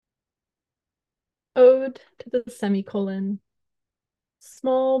Ode to the Semicolon,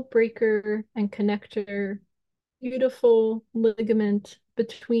 small breaker and connector, beautiful ligament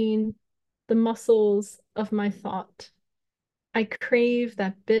between the muscles of my thought. I crave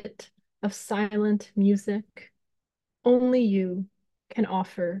that bit of silent music only you can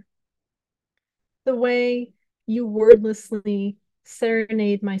offer. The way you wordlessly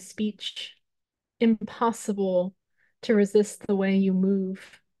serenade my speech, impossible to resist the way you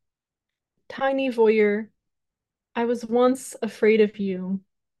move. Tiny voyeur, I was once afraid of you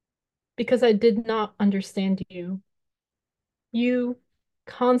because I did not understand you. You,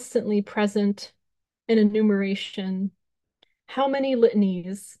 constantly present in enumeration. How many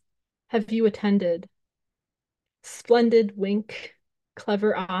litanies have you attended? Splendid wink,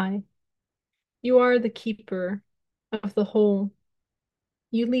 clever eye. You are the keeper of the whole.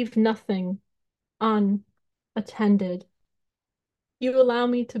 You leave nothing unattended. You allow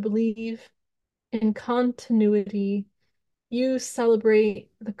me to believe in continuity. You celebrate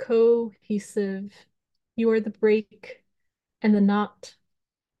the cohesive. You are the break and the knot,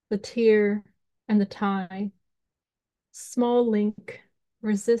 the tear and the tie. Small link,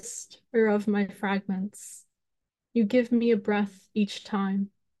 resister of my fragments. You give me a breath each time.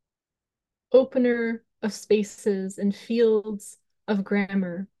 Opener of spaces and fields of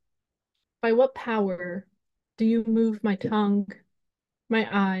grammar. By what power do you move my tongue, my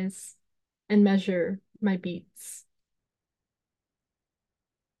eyes, and measure my beats?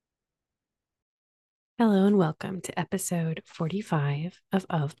 Hello and welcome to episode 45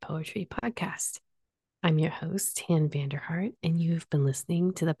 of Poetry Podcast. I'm your host, Han Vanderhart, and you've been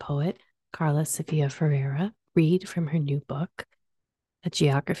listening to the poet Carla Sofia Ferreira read from her new book, A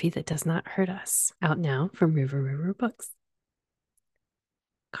Geography That Does Not Hurt Us, out now from River River Books.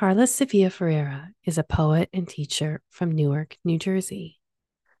 Carla Sofia Ferreira is a poet and teacher from Newark, New Jersey,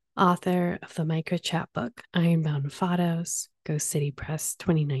 author of the micro chapbook Ironbound Photos, Ghost City Press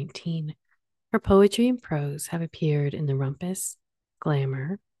 2019. Her poetry and prose have appeared in the Rumpus,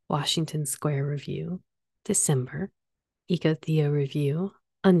 Glamour, Washington Square Review, December, Eco Theo Review,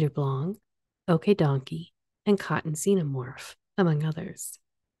 Underblong, OK Donkey, and Cotton Xenomorph, among others.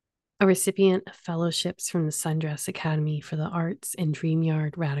 A recipient of fellowships from the Sundress Academy for the Arts and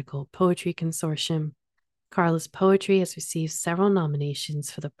Dreamyard Radical Poetry Consortium, Carla's poetry has received several nominations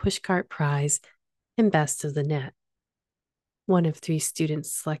for the Pushcart Prize and Best of the Net. One of 3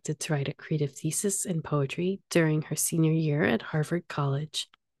 students selected to write a creative thesis in poetry during her senior year at Harvard College,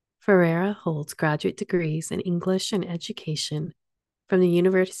 Ferreira holds graduate degrees in English and Education from the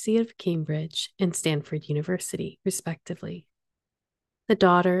University of Cambridge and Stanford University, respectively. The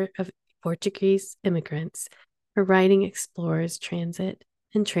daughter of Portuguese immigrants, her writing explores transit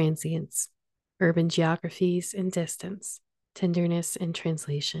and transience, urban geographies and distance, tenderness and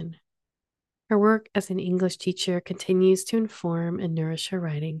translation. Her work as an English teacher continues to inform and nourish her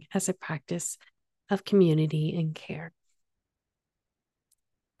writing as a practice of community and care.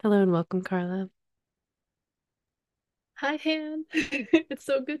 Hello and welcome, Carla. Hi, Han. It's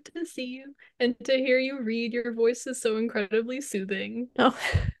so good to see you and to hear you read. Your voice is so incredibly soothing. Oh,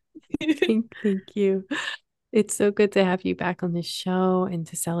 thank you. It's so good to have you back on the show and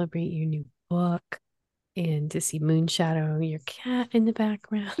to celebrate your new book and to see Moonshadow, your cat in the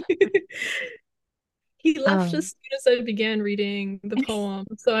background. He left Um, as soon as I began reading the poem,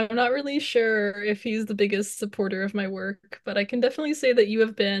 so I'm not really sure if he's the biggest supporter of my work, but I can definitely say that you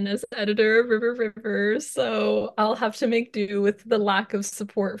have been as editor of River River, so I'll have to make do with the lack of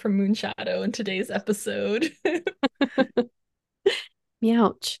support from Moonshadow in today's episode.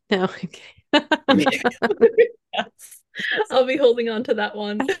 Meowch. No, okay. Yes, I'll be holding on to that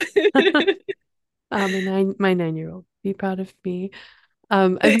one. My 9-year-old be proud of me.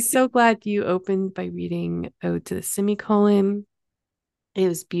 I'm so glad you opened by reading Ode to the Semicolon. It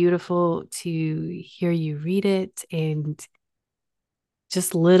was beautiful to hear you read it, and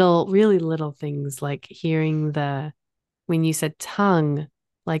just really little things like hearing when you said tongue,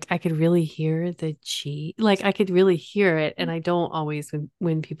 like I could really hear the G, like I could really hear it. And I don't always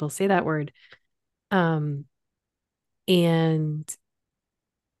when people say that word. Um, and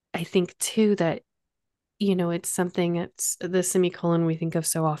I think too that, it's something that's the semicolon we think of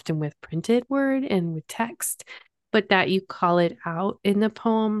so often with printed word and with text, but that you call it out in the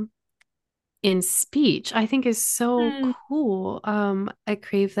poem in speech, I think is so Hmm. cool. I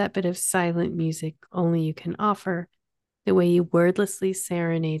crave that bit of silent music only you can offer, the way you wordlessly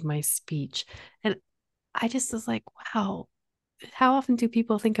serenade my speech. And I just was like, wow, how often do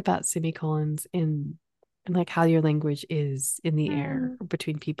people think about semicolons in like how your language is in the air Hmm. or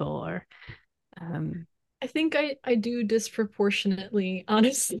between people or um I think I do disproportionately,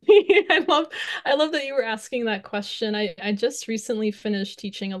 honestly. I love that you were asking that question. I just recently finished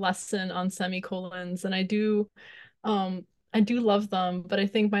teaching a lesson on semicolons, and I do love them, but I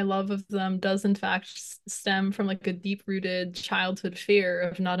think my love of them does in fact stem from like a deep-rooted childhood fear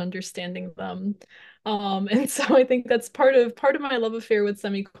of not understanding them. And so I think that's part of my love affair with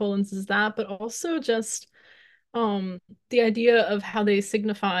semicolons is that, but also just um the idea of how they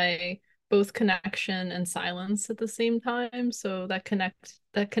signify both connection and silence at the same time. So that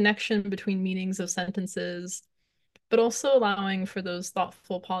connection between meanings of sentences, but also allowing for those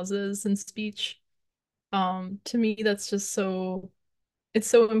thoughtful pauses in speech. To me, that's just it's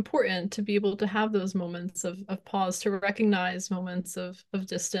so important to be able to have those moments of pause, to recognize moments of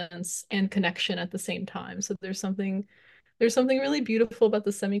distance and connection at the same time. So there's something really beautiful about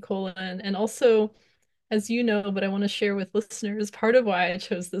the semicolon. And also, as you know, but I want to share with listeners, part of why I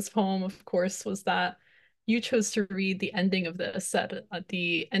chose this poem, of course, was that you chose to read the ending of this at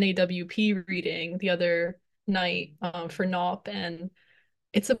the NAWP reading the other night for NOP. And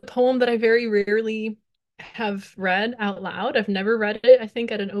it's a poem that I very rarely have read out loud. I've never read it, I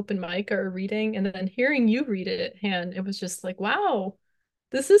think, at an open mic or a reading. And then hearing you read it, and it was just like, wow,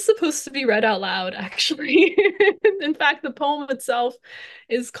 this is supposed to be read out loud, actually. In fact, the poem itself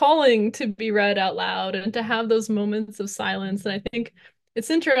is calling to be read out loud and to have those moments of silence. And I think it's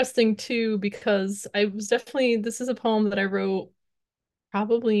interesting too, because this is a poem that I wrote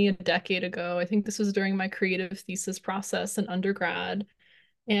probably a decade ago. I think this was during my creative thesis process in undergrad.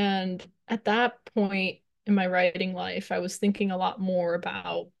 And at that point in my writing life, I was thinking a lot more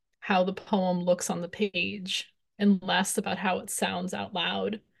about how the poem looks on the page and less about how it sounds out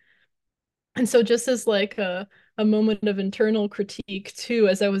loud. And so just as like a moment of internal critique too,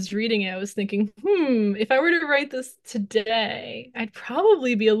 as I was reading it, I was thinking, if I were to write this today, I'd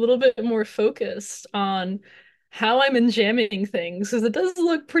probably be a little bit more focused on how I'm enjamming things because it does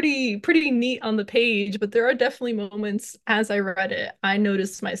look pretty neat on the page, but there are definitely moments as I read it, I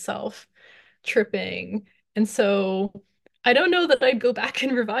noticed myself tripping. And so I don't know that I'd go back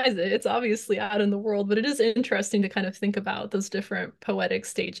and revise it. It's obviously out in the world, but it is interesting to kind of think about those different poetic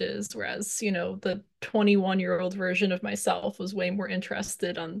stages. Whereas, the 21-year-old version of myself was way more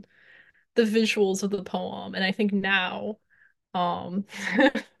interested on the visuals of the poem. And I think now, um,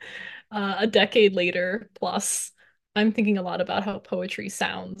 a decade later plus, I'm thinking a lot about how poetry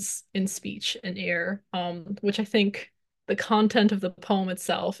sounds in speech and air, which I think the content of the poem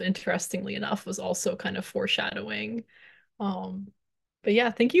itself, interestingly enough, was also kind of foreshadowing. Um, but yeah,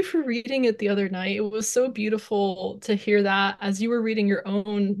 thank you for reading it the other night. It was so beautiful to hear that as you were reading your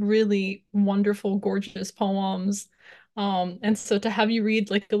own really wonderful, gorgeous poems. And so to have you read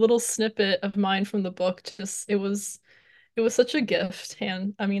like a little snippet of mine from the book, just it was such a gift.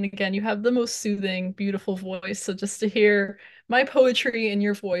 And I mean, again, you have the most soothing, beautiful voice. So just to hear my poetry in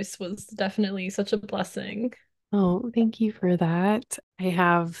your voice was definitely such a blessing. Oh, thank you for that. I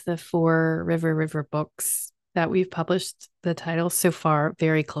have the four River books that we've published the titles so far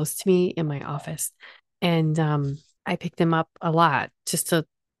very close to me in my office. And I picked them up a lot just to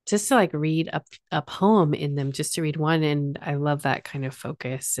like read a poem in them, just to read one. And I love that kind of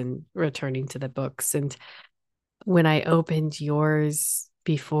focus and returning to the books. And when I opened yours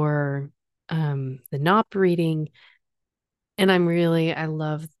before the NOP reading, and I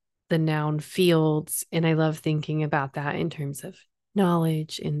love the noun fields. And I love thinking about that in terms of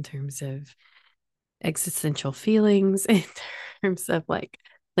knowledge, in terms of existential feelings, in terms of like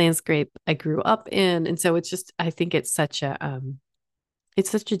landscape I grew up in. And so it's just, I think it's such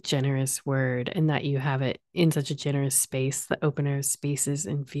a generous word, and that you have it in such a generous space, the opener spaces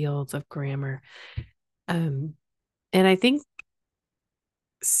and fields of grammar. Um, and I think,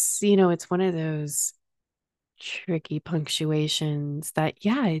 it's one of those tricky punctuations that,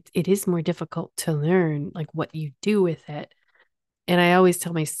 yeah, it is more difficult to learn like what you do with it. And I always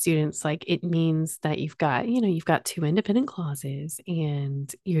tell my students, like, it means that you've got two independent clauses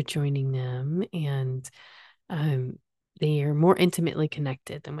and you're joining them, and um they are more intimately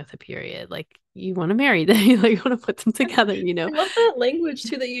connected than with a period. Like, you want to marry them, you like want to put them together. I love that language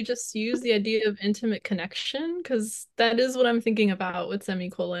too that you just used, the idea of intimate connection, because that is what I'm thinking about with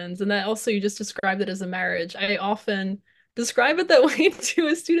semicolons. And that also you just described it as a marriage. I often describe it that way too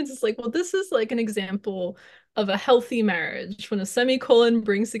as students. It's like, well, this is like an example of a healthy marriage when a semicolon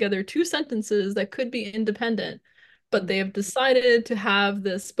brings together two sentences that could be independent, but they have decided to have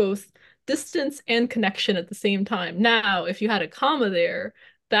this both distance and connection at the same time. Now, if you had a comma there,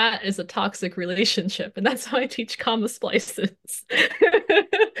 that is a toxic relationship, and that's how I teach comma splices.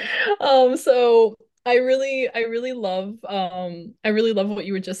 So I really love what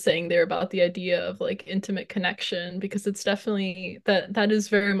you were just saying there about the idea of like intimate connection because it's definitely that is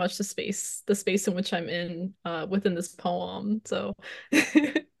very much the space in which I'm in within this poem. So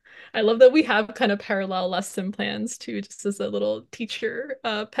I love that we have kind of parallel lesson plans too, just as a little teacher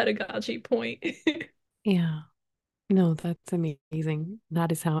pedagogy point. Yeah. No, that's amazing.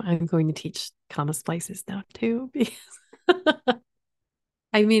 That is how I'm going to teach comma splices now too, because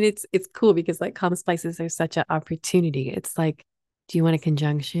I mean it's cool because like comma splices are such an opportunity. It's like, do you want a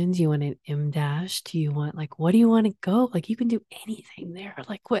conjunction? Do you want an M dash? Do you want like what do you want to go? Like you can do anything there.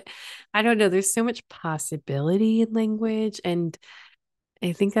 Like what I don't know. There's so much possibility in language. And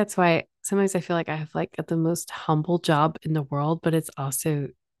I think that's why sometimes I feel like I have like the most humble job in the world, but it's also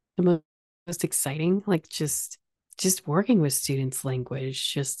the most exciting. Like just working with students'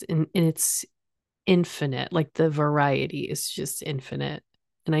 language, just and it's infinite. Like the variety is just infinite.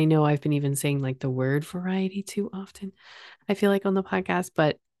 And I know I've been even saying like the word variety too often, I feel like on the podcast,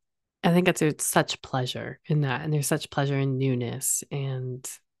 but I think it's there's such pleasure in that. And there's such pleasure in newness. And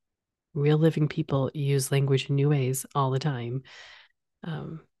real living people use language in new ways all the time.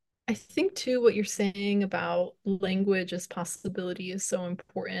 Um, I think too what you're saying about language as possibility is so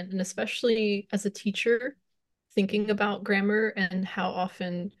important, and especially as a teacher, thinking about grammar and how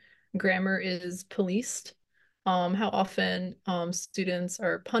often grammar is policed, how often students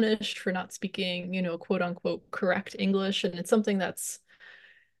are punished for not speaking, quote unquote correct English, and it's something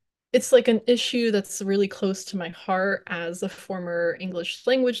it's like an issue that's really close to my heart as a former English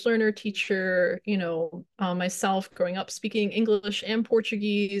language learner teacher, myself growing up speaking English and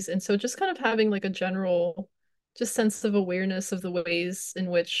Portuguese. And so just kind of having like a general just sense of awareness of the ways in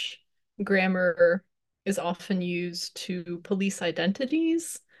which grammar is often used to police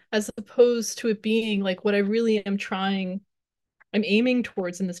identities, as opposed to it being like what I really I'm aiming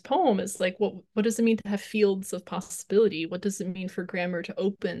towards in this poem is like what does it mean to have fields of possibility? What does it mean for grammar to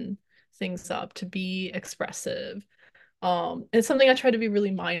open things up, to be expressive? It's something I try to be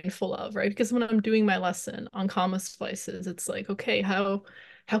really mindful of, right? Because when I'm doing my lesson on comma splices, it's like, okay, how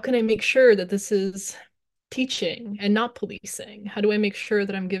can I make sure that this is teaching and not policing? How do I make sure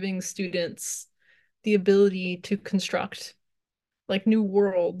that I'm giving students the ability to construct like new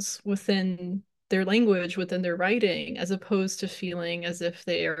worlds within their language, within their writing, as opposed to feeling as if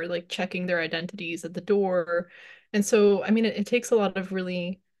they are like checking their identities at the door. And so, I mean, it takes a lot of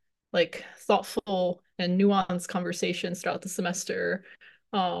really like thoughtful and nuanced conversations throughout the semester.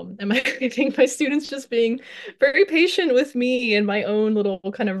 I think my students just being very patient with me and my own little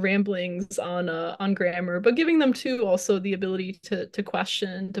kind of ramblings on grammar, but giving them too also the ability to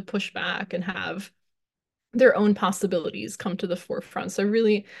question, to push back, and have their own possibilities come to the forefront. So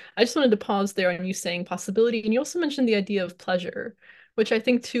really, I just wanted to pause there on you saying possibility. And you also mentioned the idea of pleasure, which I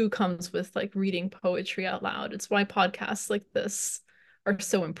think too comes with like reading poetry out loud. It's why podcasts like this are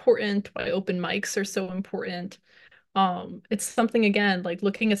so important, why open mics are so important. It's something again, like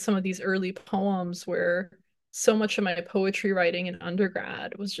looking at some of these early poems where so much of my poetry writing in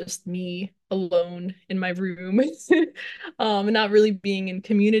undergrad was just me alone in my room, and not really being in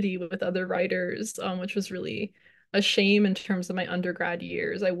community with other writers, which was really a shame in terms of my undergrad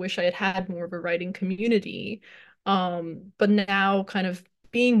years. I wish I had had more of a writing community. But now kind of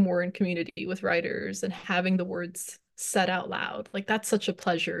being more in community with writers and having the words said out loud. Like that's such a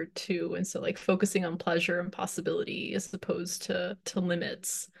pleasure too. And so like focusing on pleasure and possibility as opposed to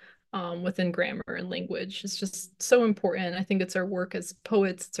limits within grammar and language is just so important. I think it's our work as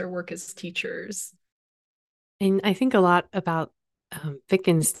poets, it's our work as teachers. and I think a lot about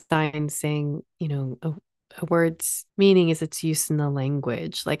Wittgenstein saying, a word's meaning is its use in the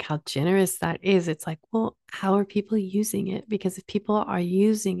language, like how generous that is. It's like, well, how are people using it? Because if people are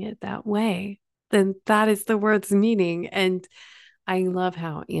using it that way, then that is the word's meaning. And I love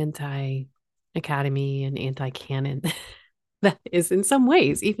how anti academy and anti canon that is in some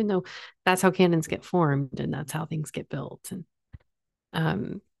ways, even though that's how canons get formed and that's how things get built. And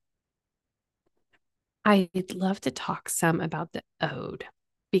um, I'd love to talk some about the ode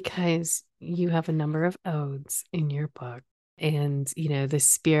because you have a number of odes in your book. And, the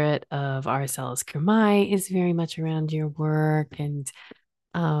spirit of Araceli Kermai is very much around your work.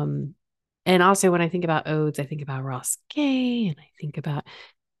 Um, and also when I think about odes, I think about Ross Gay and I think about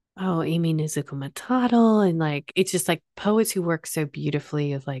Amy Nizuko Matado, and like it's just like poets who work so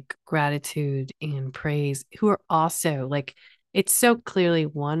beautifully with like gratitude and praise, who are also like it's so clearly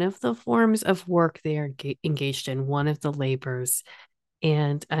one of the forms of work they are engaged in, one of the labors,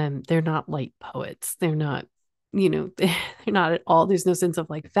 and they're not light poets. They're not, they're not at all. There's no sense of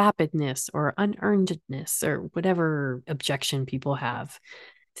like vapidness or unearnedness or whatever objection people have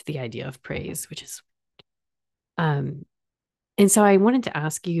to the idea of praise, which is Um, and so I wanted to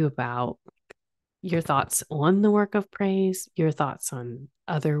ask you about your thoughts on the work of praise, your thoughts on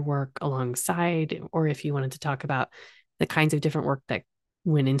other work alongside, or if you wanted to talk about the kinds of different work that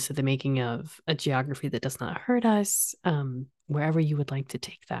went into the making of a geography that does not hurt us, wherever you would like to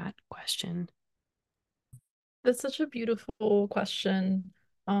take that question. That's such a beautiful question,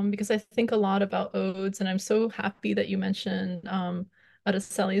 because I think a lot about odes, and I'm so happy that you mentioned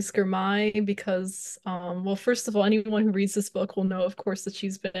Araceli's Girmay because, well, first of all, anyone who reads this book will know, of course, that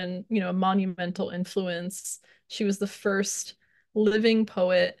she's been, a monumental influence. She was the first living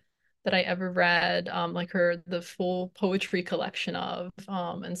poet that I ever read, like the full poetry collection of,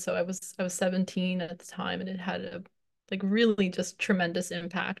 and so I was 17 at the time, and it had a like really just tremendous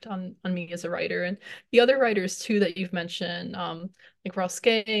impact on me as a writer. And the other writers too that you've mentioned, like Ross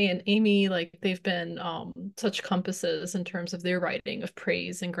Gay and Amy, like they've been such compasses in terms of their writing of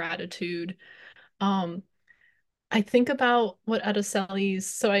praise and gratitude. Um, I think about what Araceli's,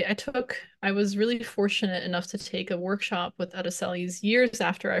 so I was really fortunate enough to take a workshop with Araceli's years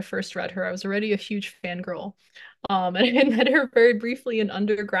after I first read her. I was already a huge fangirl. And I met her very briefly in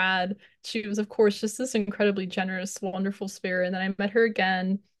undergrad. She was, of course, just this incredibly generous, wonderful spirit. And then I met her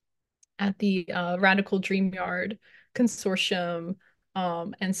again at the Radical Dream Yard Consortium.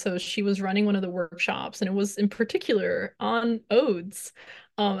 And so she was running one of the workshops, and it was in particular on odes.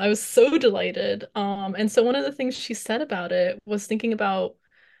 I was so delighted. And so one of the things she said about it was thinking about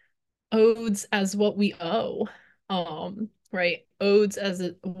odes as what we owe. Right? Odes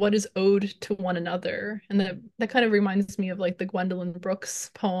as what is owed to one another. And that kind of reminds me of like the Gwendolyn Brooks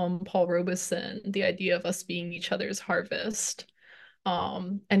poem, Paul Robeson, the idea of us being each other's harvest.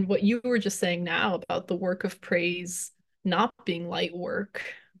 And what you were just saying now about the work of praise not being light work,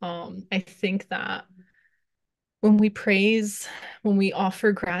 I think that when we praise, when we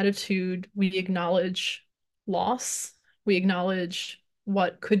offer gratitude, we acknowledge loss, we acknowledge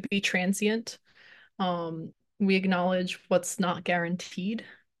what could be transient, we acknowledge what's not guaranteed,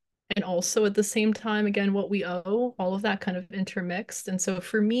 and also at the same time, again, what we owe, all of that kind of intermixed. And so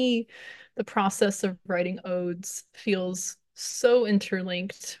for me, the process of writing odes feels so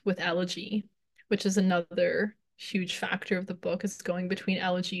interlinked with elegy, which is another huge factor of the book, is going between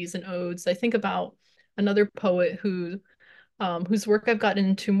elegies and odes. I think about another poet whose work I've gotten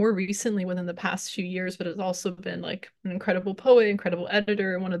into more recently within the past few years, but has also been like an incredible poet, incredible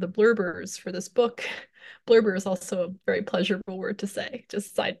editor, and one of the blurbers for this book. Blurber is also a very pleasurable word to say,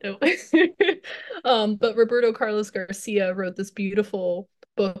 just side note. But Roberto Carlos Garcia wrote this beautiful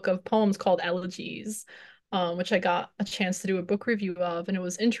book of poems called Elegies, which I got a chance to do a book review of. And it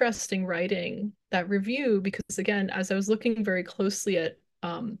was interesting writing that review because, again, as I was looking very closely at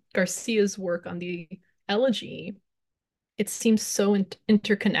Garcia's work on the elegy, it seems so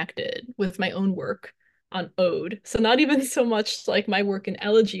interconnected with my own work on ode. So not even so much like my work in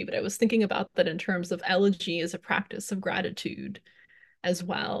elegy, but I was thinking about that in terms of elegy as a practice of gratitude as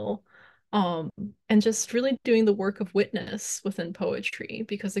well. Um, and just really doing the work of witness within poetry.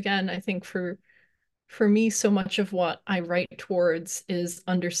 Because again, I think for me, so much of what I write towards is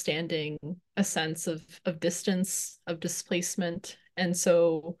understanding a sense of distance, of displacement. And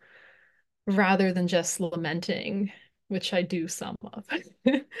so rather than just lamenting, which I do some of.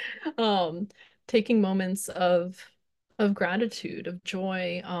 um, Taking moments of gratitude, of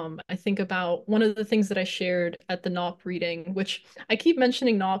joy. I think about one of the things that I shared at the NOP reading, which I keep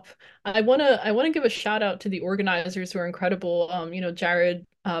mentioning NOP. I wanna give a shout out to the organizers who are incredible. Jared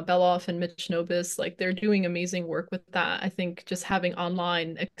Beloff and Mitch Nobis, like they're doing amazing work with that. I think just having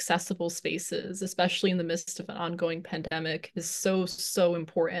online accessible spaces, especially in the midst of an ongoing pandemic, is so, so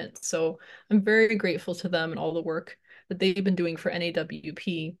important. So I'm very grateful to them and all the work that they've been doing for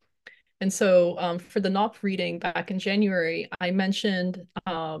NAWP. And so for the NOP reading back in January, I mentioned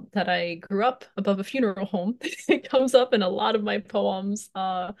that I grew up above a funeral home. It comes up in a lot of my poems.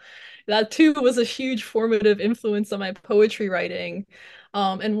 That too was a huge formative influence on my poetry writing.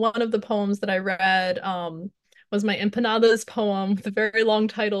 And one of the poems that I read was my Empanadas poem with a very long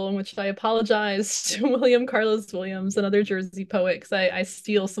title, in which I apologized to William Carlos Williams, another Jersey poet, because I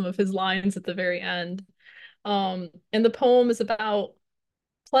steal some of his lines at the very end. And the poem is about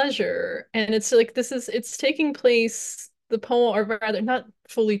pleasure, and it's like it's taking place, the poem, or rather not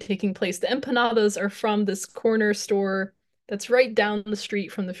fully taking place, the empanadas are from this corner store that's right down the street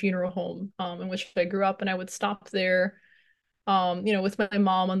from the funeral home in which I grew up, and I would stop there with my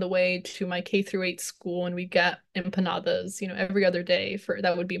mom on the way to my K through 8 school, and we get empanadas, every other day. For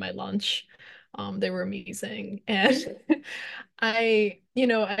that would be my lunch. They were amazing. And I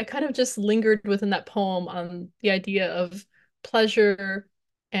kind of just lingered within that poem on the idea of pleasure,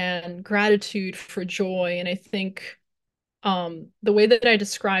 and gratitude for joy. And I think the way that I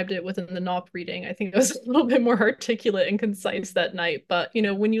described it within the NOP reading, I think it was a little bit more articulate and concise that night. But,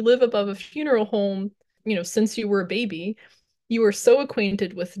 when you live above a funeral home, since you were a baby, you are so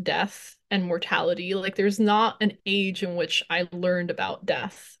acquainted with death and mortality. Like there's not an age in which I learned about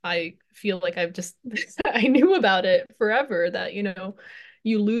death. I feel like I've just I knew about it forever that,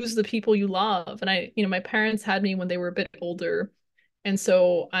 you lose the people you love. And my parents had me when they were a bit older. And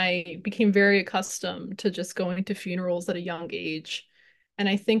so I became very accustomed to just going to funerals at a young age. And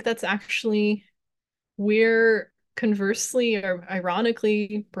I think that's actually where, conversely or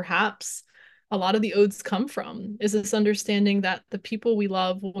ironically, perhaps, a lot of the odes come from, is this understanding that the people we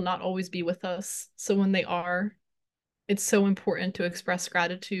love will not always be with us. So when they are, it's so important to express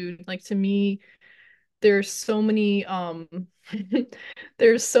gratitude. Like to me, there's so many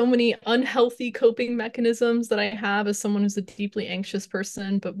there's so many unhealthy coping mechanisms that I have as someone who's a deeply anxious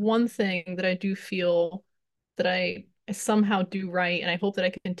person. But one thing that I do feel that I somehow do right, and I hope that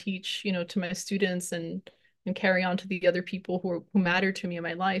I can teach, to my students and carry on to the other people who matter to me in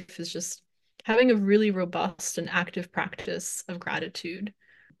my life, is just having a really robust and active practice of gratitude,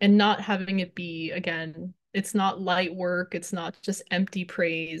 and not having it be, again, it's not light work, it's not just empty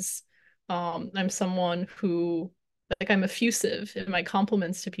praise. I'm someone who, like, I'm effusive in my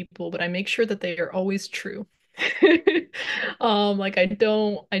compliments to people, but I make sure that they are always true. Like I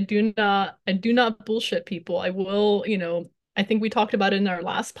do not bullshit people. I will, I think we talked about it in our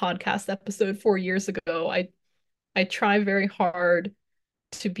last podcast episode 4 years ago. I try very hard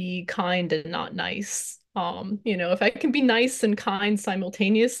to be kind and not nice. If I can be nice and kind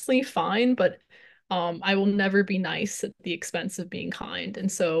simultaneously, fine, but I will never be nice at the expense of being kind.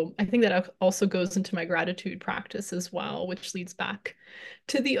 And so I think that also goes into my gratitude practice as well, which leads back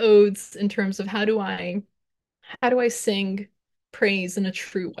to the odes in terms of how do I sing praise in a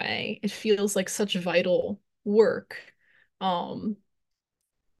true way? It feels like such vital work. Um,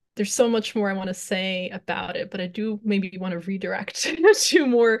 there's so much more I want to say about it, but I do maybe want to redirect to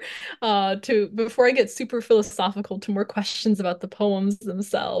more to before I get super philosophical, to more questions about the poems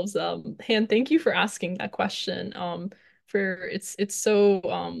themselves. Han, thank you for asking that question. For it's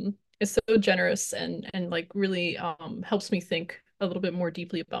so generous and like really helps me think a little bit more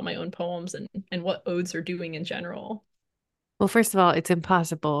deeply about my own poems and what odes are doing in general. Well, first of all, it's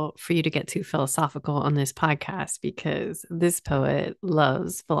impossible for you to get too philosophical on this podcast because this poet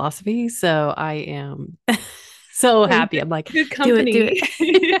loves philosophy. So I am so We're in happy. I'm like, good do it, do company.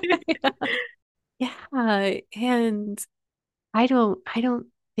 it. Yeah. And I don't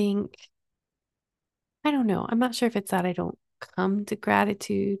think, I don't know. I'm not sure if it's that I don't come to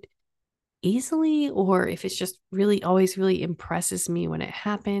gratitude easily or if it's just really always really impresses me when it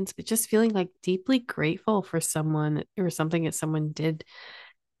happens, but just feeling like deeply grateful for someone or something that someone did.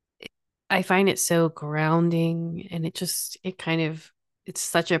 I find it so grounding and it kind of, it's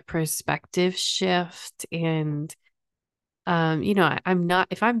such a perspective shift. And, I'm not,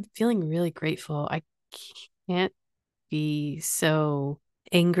 if I'm feeling really grateful, I can't be so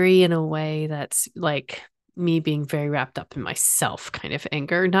angry in a way that's like me being very wrapped up in myself kind of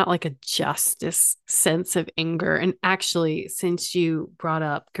anger, not like a justice sense of anger. And actually, since you brought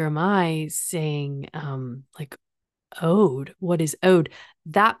up Gurmai saying, like, ode, what is ode?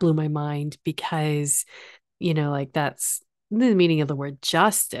 That blew my mind because, like that's the meaning of the word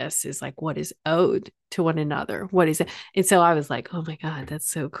justice is like, what is ode to one another? What is it? And so I was like, oh my God, that's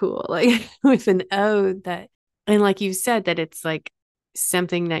so cool. Like with an ode that, and like you said, that it's like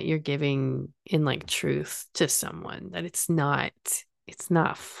something that you're giving in like truth to someone, that it's not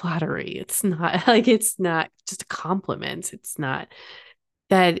flattery. It's not like, it's not just a compliment. It's not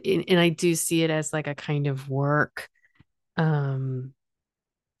that. And I do see it as like a kind of work, um,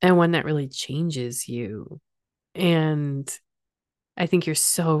 and one that really changes you. And I think you're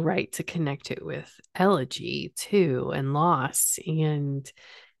so right to connect it with elegy too and loss. And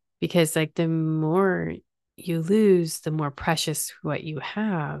because like the more you lose, the more precious what you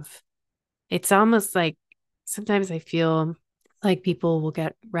have. It's almost like sometimes I feel like people will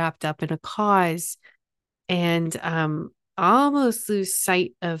get wrapped up in a cause and almost lose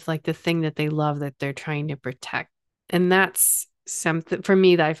sight of like the thing that they love that they're trying to protect. And that's something for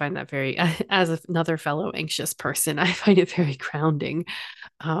me that I find that very, as another fellow anxious person, I find it very grounding,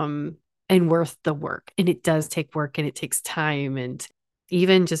 um, and worth the work. And it does take work and it takes time. And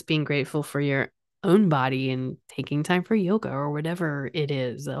even just being grateful for your own body and taking time for yoga or whatever it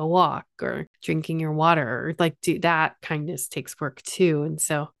is, a walk or drinking your water, or like do that kindness takes work too. And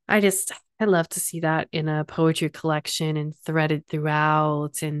so I love to see that in a poetry collection and threaded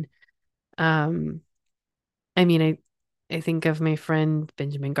throughout. And um, I mean, I think of my friend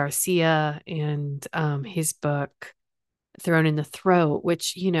Benjamin Garcia and his book Thrown in the Throat,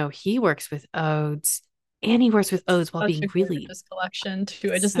 which, he works with odes and he works with odes while Such a being really gorgeous collection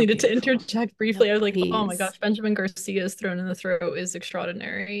too. I just so needed to beautiful. interject No, briefly. I was like, oh my please. gosh, Benjamin Garcia's Thrown in the Throat is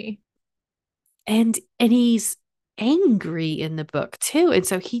extraordinary. And he's angry in the book too. And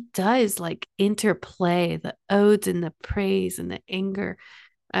so he does like interplay the odes and the praise and the anger.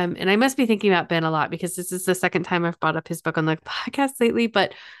 And I must be thinking about Ben a lot because this is the second time I've brought up his book on the podcast lately.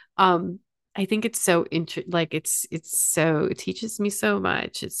 But um, I think it's so like it teaches me so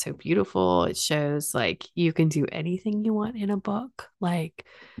much. It's so beautiful. It shows like you can do anything you want in a book. Like,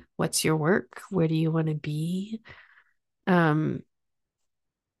 what's your work? Where do you want to be? Um,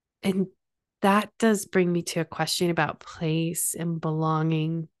 and that does bring me to a question about place and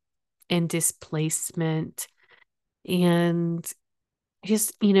belonging and displacement. And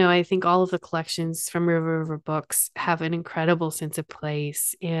just, I think all of the collections from River River Books have an incredible sense of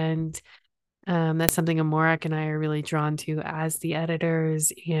place. And that's something Amorak and I are really drawn to as the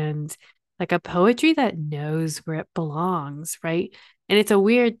editors, and like a poetry that knows where it belongs, right? And it's a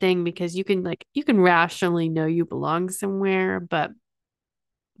weird thing because you can rationally know you belong somewhere, but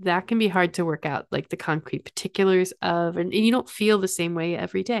that can be hard to work out like the concrete particulars of, and you don't feel the same way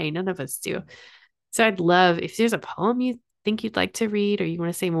every day. None of us do. So I'd love if there's a poem you think you'd like to read or you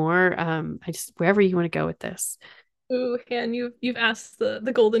want to say more. I just wherever you want to go with this. Ooh, and you've asked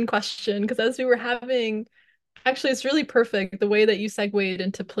the golden question because as we were having, actually, it's really perfect the way that you segued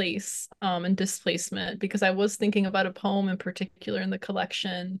into place and displacement because I was thinking about a poem in particular in the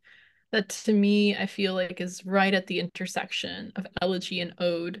collection that to me I feel like is right at the intersection of elegy and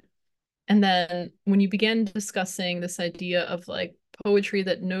ode. And then when you began discussing this idea of like poetry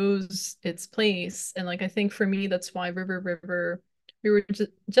that knows its place, and like I think for me, that's why River River, we were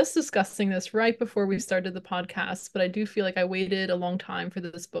just discussing this right before we started the podcast, but I do feel like I waited a long time for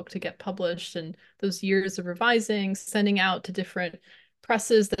this book to get published and those years of revising, sending out to different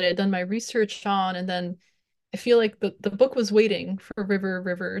presses that I had done my research on, and then I feel like the book was waiting for River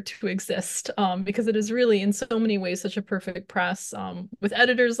River to exist because it is really in so many ways such a perfect press with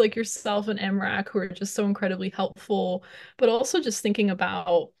editors like yourself and MRAC who are just so incredibly helpful, but also just thinking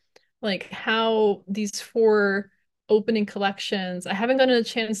about like how these four opening collections. I haven't gotten a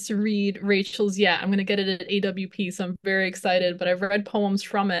chance to read Rachel's yet. I'm going to get it at AWP, so I'm very excited, but I've read poems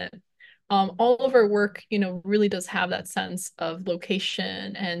from it. All of our work, really does have that sense of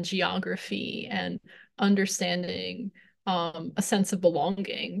location and geography and understanding a sense of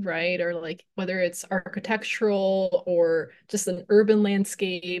belonging, right? Or like whether it's architectural or just an urban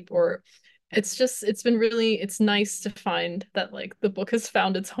landscape or it's been really it's nice to find that like the book has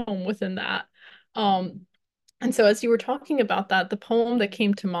found its home within that. Um and so as you were talking about that, the poem that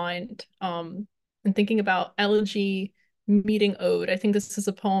came to mind, and thinking about elegy meeting ode, I think this is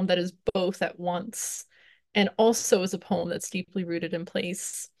a poem that is both at once and also is a poem that's deeply rooted in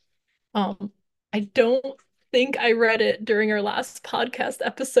place. um, I don't think I read it during our last podcast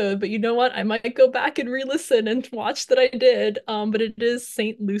episode, but you know what? I might go back and re-listen and watch that I did. But it is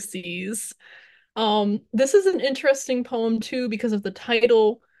St. Lucy's. This is an interesting poem too because of the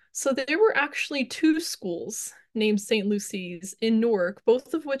title. So there were actually two schools named St. Lucy's in Newark,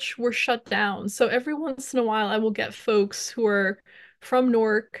 both of which were shut down. So every once in a while, I will get folks who are from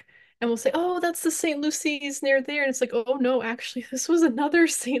Newark and will say, "Oh, that's the St. Lucy's near there." And it's like, "Oh no, actually, this was another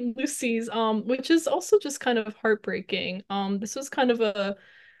St. Lucy's," which is also just kind of heartbreaking. This was kind of a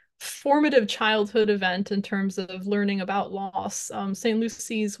formative childhood event in terms of learning about loss. St.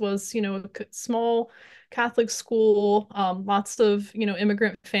 Lucy's was, a small Catholic school, lots of,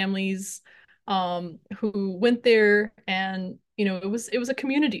 immigrant families who went there, and it was a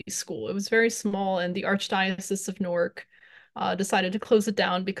community school. It was very small, and the Archdiocese of Newark decided to close it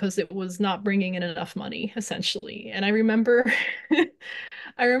down because it was not bringing in enough money, essentially. And I remember,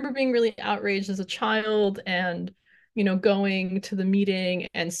 I remember being really outraged as a child and going to the meeting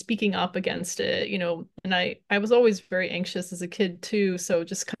and speaking up against it, and I was always very anxious as a kid too, so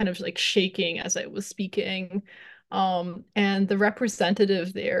just kind of like shaking as I was speaking. And the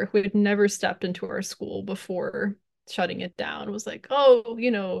representative there who had never stepped into our school before shutting it down was like, "Oh,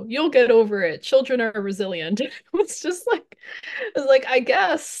 you'll get over it. Children are resilient." It was just like it's like I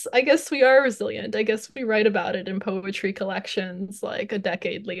guess we are resilient. I guess we write about it in poetry collections like a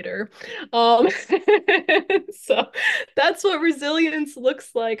decade later. Um so that's what resilience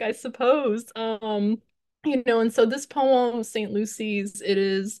looks like, I suppose. And so this poem, St. Lucy's, it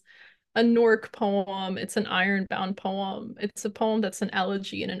is a Nork poem, it's an ironbound poem. It's a poem that's an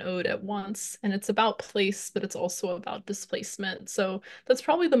elegy and an ode at once, and it's about place, but it's also about displacement. So that's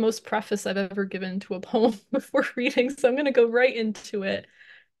probably the most preface I've ever given to a poem before reading. So I'm going to go right into it.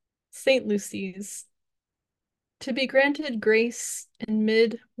 St. Lucy's. To be granted grace in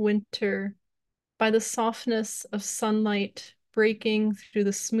mid-winter by the softness of sunlight breaking through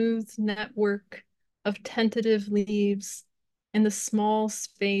the smooth network of tentative leaves in the small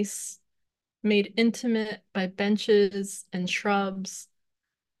space made intimate by benches and shrubs,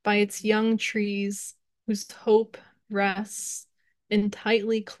 by its young trees whose hope rests in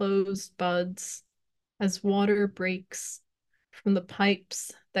tightly closed buds as water breaks from the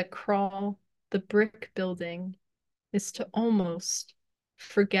pipes that crawl the brick building, is to almost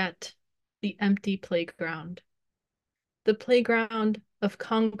forget the empty playground. The playground of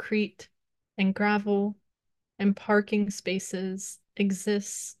concrete and gravel and parking spaces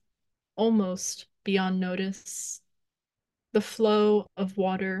exists almost beyond notice. The flow of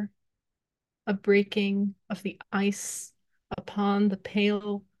water, a breaking of the ice upon the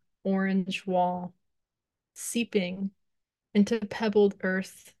pale orange wall, seeping into pebbled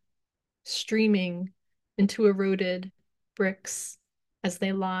earth, streaming into eroded bricks as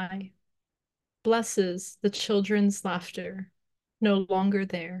they lie, blesses the children's laughter, no longer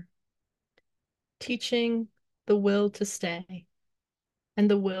there, teaching the will to stay and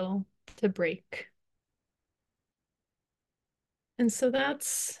the will to break. And so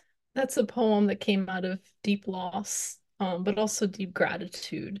that's a poem that came out of deep loss, but also deep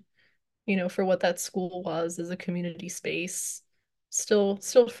gratitude, for what that school was as a community space. Still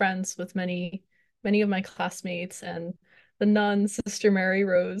friends with many of my classmates and the nun, Sister Mary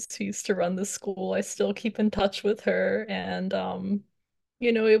Rose, who used to run the school. I still keep in touch with her, and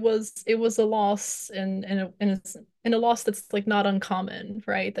it was a loss, and a loss that's like not uncommon,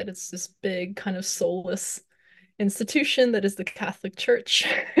 right? That it's this big kind of soulless institution that is the Catholic Church.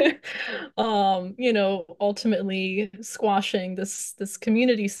 Ultimately squashing this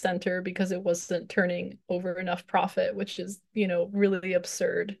community center because it wasn't turning over enough profit, which is, really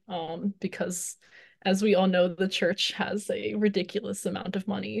absurd. Because as we all know, the church has a ridiculous amount of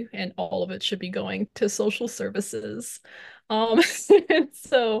money and all of it should be going to social services. And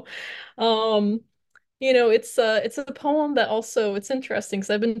so um it's a poem that also it's interesting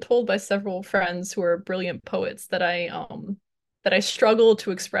because I've been told by several friends who are brilliant poets that I struggle to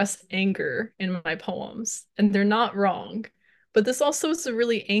express anger in my poems, and they're not wrong. But this also is a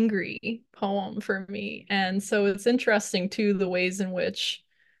really angry poem for me. And so it's interesting too the ways in which,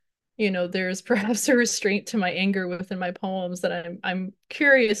 there's perhaps a restraint to my anger within my poems that I'm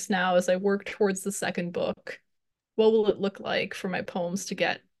curious now as I work towards the second book, what will it look like for my poems to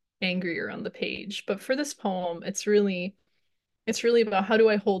get angrier on the page? But for this poem, it's really about how do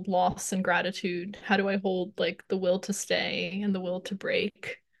I hold loss and gratitude? How do I hold like the will to stay and the will to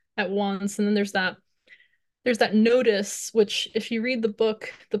break at once? And then there's that notice, which if you read the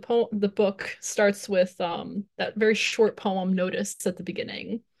book, the book starts with that very short poem notice at the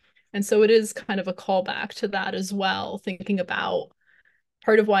beginning. And so it is kind of a callback to that as well, thinking about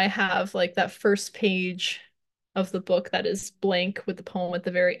part of why I have like that first page of the book that is blank with the poem at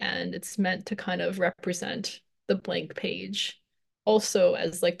the very end. It's meant to kind of represent the blank page also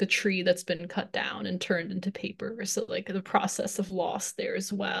as like the tree that's been cut down and turned into paper. So like the process of loss there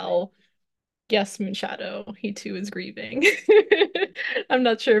as well. Yes, Moonshadow, he too is grieving. I'm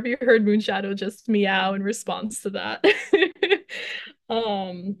not sure if you heard Moonshadow just meow in response to that.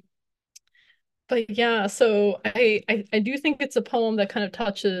 um, but yeah, so I do think it's a poem that kind of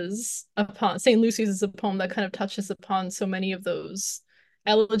touches upon St. Lucy's is a poem that kind of touches upon so many of those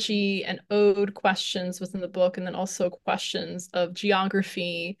elegy and ode questions within the book, and then also questions of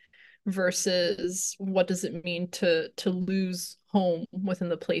geography versus what does it mean to lose home within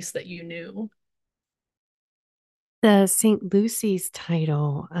the place that you knew. The St. Lucy's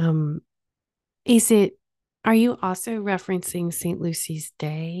title, is it, are you also referencing St. Lucy's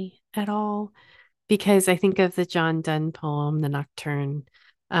Day at all? Because I think of the John Donne poem, The Nocturne,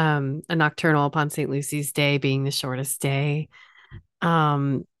 a nocturnal upon St. Lucy's Day being the shortest day.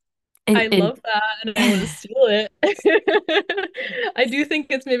 Um, and I and love that and I want to steal it. I do think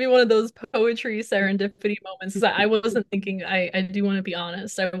it's maybe one of those poetry serendipity moments. 'Cause I wasn't thinking, I do want to be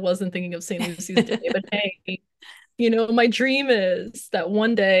honest, I wasn't thinking of St. Lucy's Day, but hey, my dream is that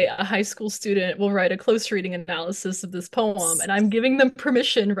one day a high school student will write a close reading analysis of this poem, and I'm giving them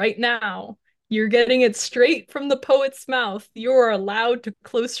permission right now. You're getting it straight from the poet's mouth. You are allowed to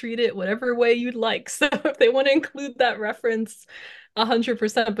close read it whatever way you'd like. So if they want to include that reference,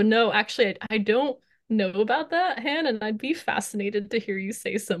 100%. But no, actually, I don't know about that, Han, and I'd be fascinated to hear you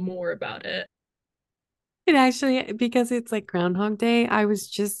say some more about it. It actually, because it's like Groundhog Day, I was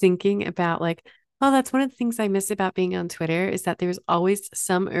just thinking about like, oh, that's one of the things I miss about being on Twitter is that there's always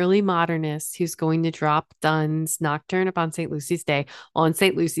some early modernist who's going to drop Donne's Nocturne upon St. Lucy's Day on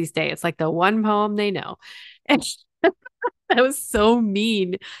St. Lucy's Day. It's like the one poem they know. And that was so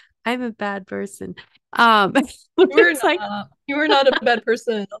mean. I'm a bad person. Um, it's like, You are not a bad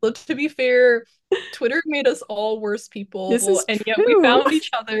person. Although to be fair, Twitter made us all worse this people, is and yet we true. found each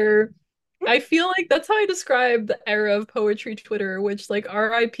other. I feel like that's how I describe the era of poetry Twitter, which like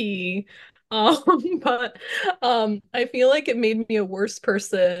RIP. But I feel like it made me a worse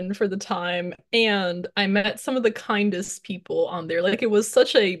person for the time, and I met some of the kindest people on there. Like it was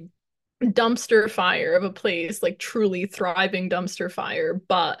such a dumpster fire of a place, like truly thriving dumpster fire.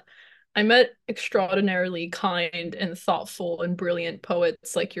 But I met extraordinarily kind and thoughtful and brilliant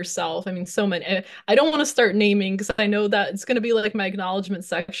poets like yourself. I mean, so many. I don't want to start naming because I know that it's going to be like my acknowledgement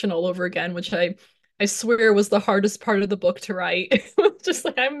section all over again, which I swear was the hardest part of the book to write. It was just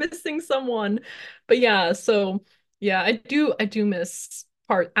like I'm missing someone. But yeah, so yeah, I do miss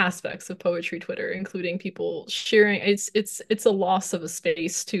part aspects of poetry Twitter, including people sharing. It's a loss of a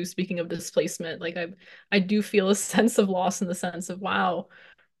space too. Speaking of displacement, like I do feel a sense of loss in the sense of wow,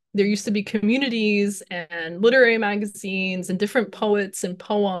 there used to be communities and literary magazines and different poets and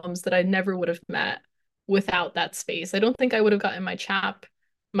poems that I never would have met without that space. I don't think I would have gotten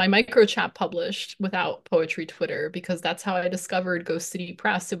my micro chap published without poetry Twitter because that's how I discovered Ghost City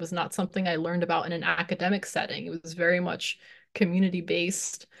Press. It was not something I learned about in an academic setting. It was very much community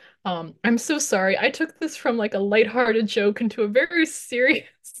based. I'm so sorry. I took this from like a lighthearted joke into a very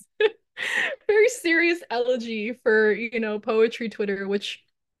serious, very serious elegy for, poetry Twitter, which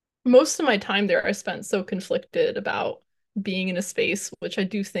most of my time there I spent so conflicted about being in a space which I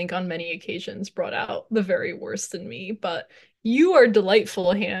do think on many occasions brought out the very worst in me. But you are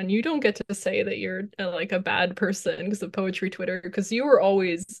delightful, Han. You don't get to say that you're like a bad person because of poetry Twitter, because you were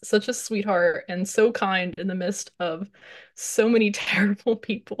always such a sweetheart and so kind in the midst of so many terrible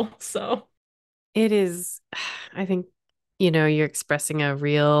people. So It is, I think, you're expressing a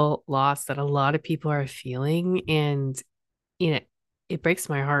real loss that a lot of people are feeling. And, you know, it breaks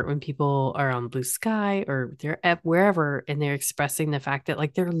my heart when people are on Blue Sky or they're at wherever and they're expressing the fact that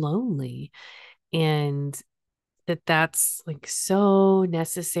like they're lonely and that's like so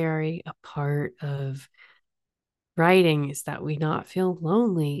necessary a part of writing is that we not feel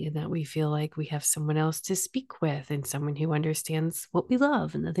lonely and that we feel like we have someone else to speak with and someone who understands what we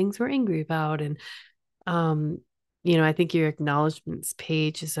love and the things we're angry about. And um, I think your acknowledgments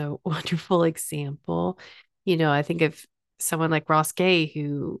page is a wonderful example. I think of someone like Ross Gay,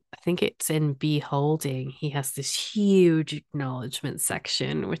 who I think it's in Beholding. He has this huge acknowledgement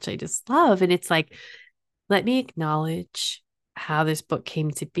section, which I just love. And it's like, let me acknowledge how this book came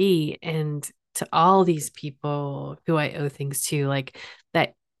to be and to all these people who I owe things to, like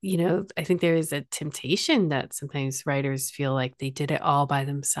that. I think there is a temptation that sometimes writers feel like they did it all by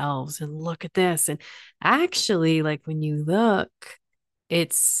themselves and look at this. And actually, like when you look,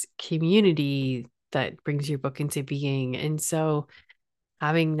 it's community that brings your book into being. And so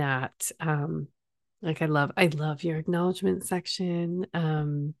having that, like I love your acknowledgement section.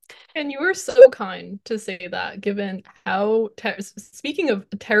 and you were so kind to say that, given how, speaking of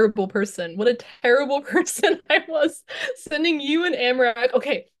a terrible person, what a terrible person I was sending you and Amrak.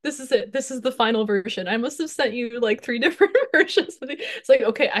 Okay, this is it. This is the final version. I must have sent you like three different versions. It's like,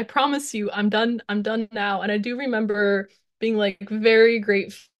 okay, I promise you, I'm done. I'm done now. And I do remember being like very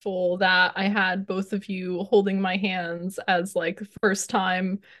grateful that I had both of you holding my hands as like the first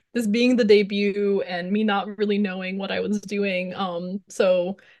time, this being the debut and me not really knowing what I was doing.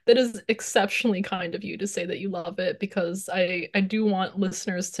 So that is exceptionally kind of you to say that you love it because I do want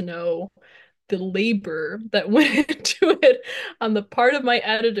listeners to know the labor that went into it on the part of my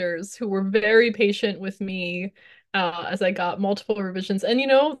editors who were very patient with me as I got multiple revisions. And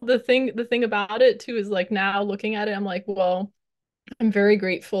the thing about it too is like now looking at it, I'm like, well, I'm very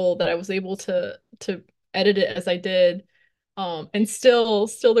grateful that I was able to edit it as I did. And still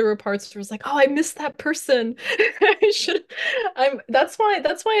there were parts where I was like, oh, I missed that person. I should that's why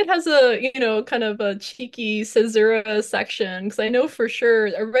it has a, kind of a cheeky caesura section. Because I know for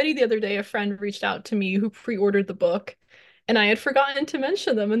sure already the other day a friend reached out to me who pre-ordered the book and I had forgotten to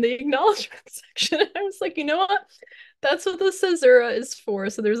mention them in the acknowledgement section. I was like, you know what? That's what the caesura is for.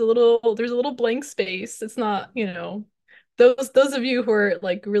 So there's a little blank space. It's not, those of you who are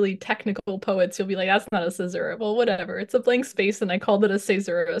like really technical poets, you'll be like, that's not a caesura. Well, whatever. It's a blank space, and I called it a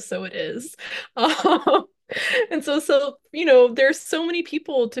caesura, so it is. Um, and so there's so many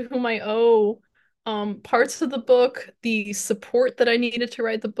people to whom I owe parts of the book, the support that I needed to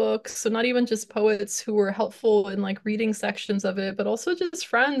write the book. So not even just poets who were helpful in like reading sections of it, but also just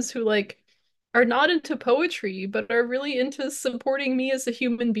friends who like are not into poetry, but are really into supporting me as a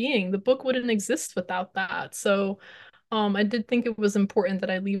human being. The book wouldn't exist without that. So I did think it was important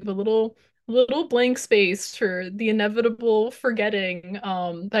that I leave a little blank space for the inevitable forgetting.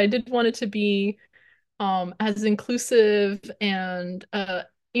 But I did want it to be as inclusive and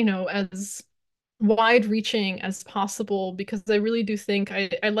as wide reaching as possible because I really do think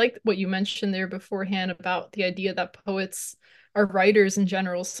I like what you mentioned there beforehand about the idea that poets or writers in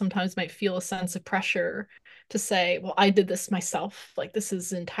general sometimes might feel a sense of pressure to say, well, I did this myself. Like this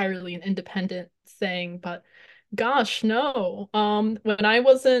is entirely an independent thing. But gosh, no. When I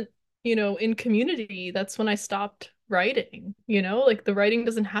wasn't, in community, that's when I stopped writing, like the writing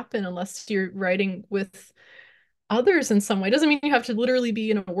doesn't happen unless you're writing with others in some way. It doesn't mean you have to literally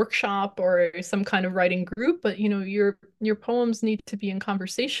be in a workshop or some kind of writing group, but your poems need to be in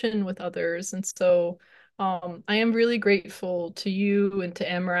conversation with others. And so I am really grateful to you and to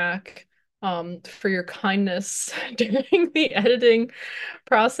Amrak for your kindness during the editing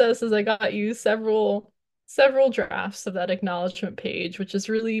process as I got you several drafts of that acknowledgement page, which is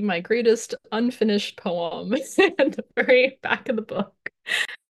really my greatest unfinished poem and the very back of the book.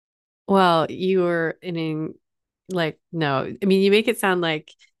 Well, you were like, no, I mean, you make it sound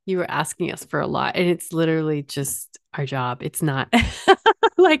like you were asking us for a lot, and it's literally just our job. It's not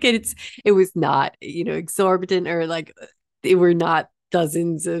like it was not, exorbitant or like it were not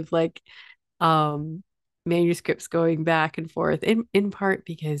dozens of like um manuscripts going back and forth in part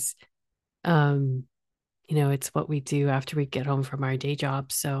because um it's what we do after we get home from our day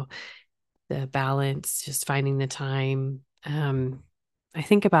jobs. So the balance, just finding the time. I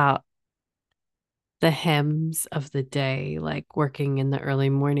think about the hymns of the day, like working in the early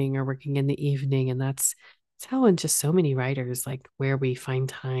morning or working in the evening. And that's how in just so many writers, like where we find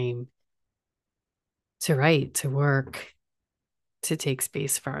time to write, to work, to take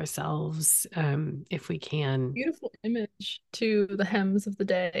space for ourselves, if we can. Beautiful image to the hems of the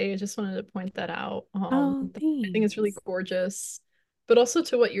day. I just wanted to point that out. Oh, I think it's really thanks. gorgeous. But also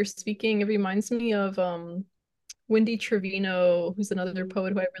to what you're speaking, it reminds me of Wendy Trevino, who's another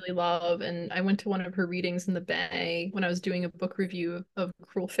poet who I really love. And I went to one of her readings in the Bay when I was doing a book review of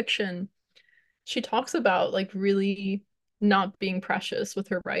Cruel Fiction. She talks about like really not being precious with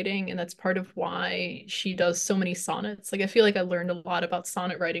her writing, and that's part of why she does so many sonnets. Like I feel like I learned a lot about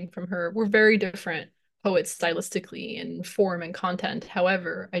sonnet writing from her. We're very different poets stylistically in form and content.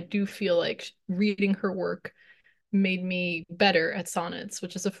 However, I do feel like reading her work made me better at sonnets,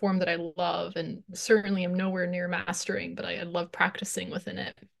 which is a form that I love and certainly am nowhere near mastering, but I love practicing within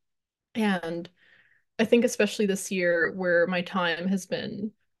it. And I think especially this year where my time has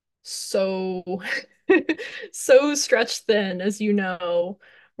been so so stretched thin, as you know,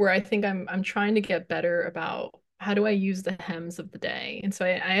 where I think I'm trying to get better about how do I use the hems of the day. And so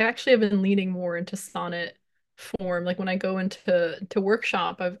I actually have been leaning more into sonnet form. Like when I go into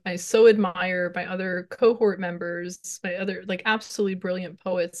workshop, I so admire my other cohort members, my other like absolutely brilliant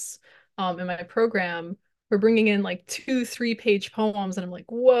poets in my program. We're bringing in like 2, 3 page poems, and I'm like,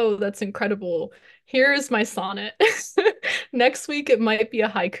 whoa, that's incredible. Here's my sonnet. Next week it might be a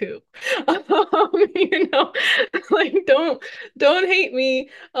haiku. You know, like don't hate me.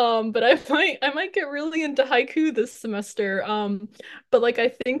 But I might get really into haiku this semester. But like I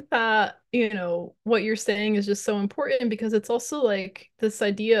think that, what you're saying is just so important because it's also like this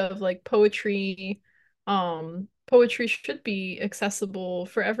idea of like poetry should be accessible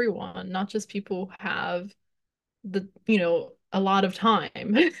for everyone, not just people who have a lot of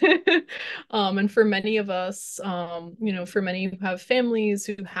time. And for many of us, for many who have families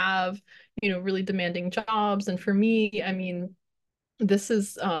who have, really demanding jobs. And for me, I mean, this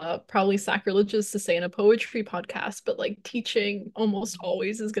is probably sacrilegious to say in a poetry podcast, but like teaching almost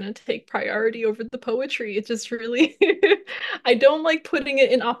always is going to take priority over the poetry. It just really, I don't like putting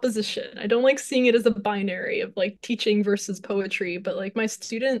it in opposition. I don't like seeing it as a binary of like teaching versus poetry, but like my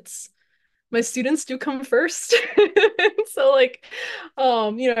students do come first. So like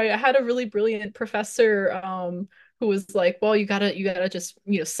I had a really brilliant professor who was like, well, you gotta just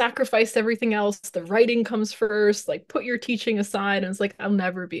sacrifice everything else. The writing comes first, like put your teaching aside. And it's like I'll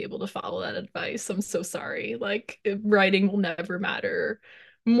never be able to follow that advice. I'm so sorry. Like writing will never matter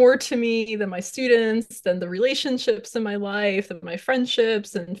more to me than my students, than the relationships in my life, than my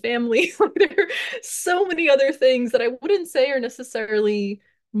friendships and family. Like there are so many other things that I wouldn't say are necessarily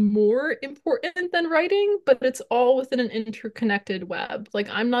more important than writing, but it's all within an interconnected web. Like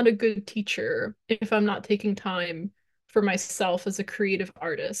I'm not a good teacher if I'm not taking time for myself as a creative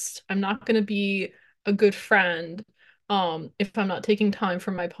artist. I'm not going to be a good friend if I'm not taking time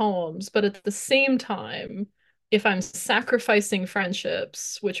for my poems. But at the same time, if I'm sacrificing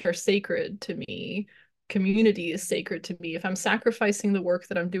friendships, which are sacred to me, community is sacred to me, if I'm sacrificing the work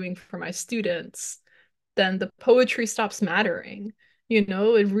that I'm doing for my students, then the poetry stops mattering. It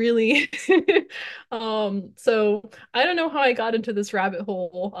really so I don't know how I got into this rabbit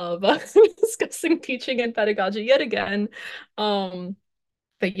hole of discussing teaching and pedagogy yet again. Um,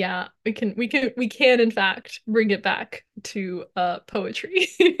 but yeah, we can in fact bring it back to poetry.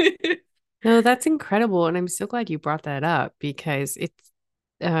 No, that's incredible. And I'm so glad you brought that up because it's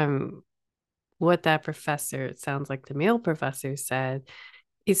um what that professor, it sounds like the male professor said,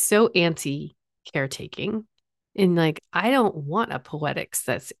 is so anti caretaking. And like, I don't want a poetics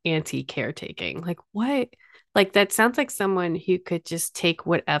that's anti caretaking. Like, what? Like, that sounds like someone who could just take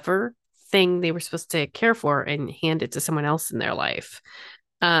whatever thing they were supposed to care for and hand it to someone else in their life.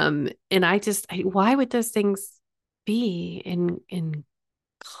 And why would those things be in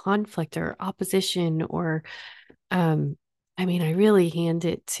conflict or opposition or I mean, I really hand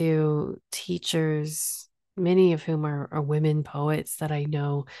it to teachers, many of whom are women poets that I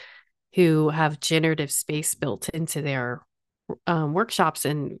know who have generative space built into their workshops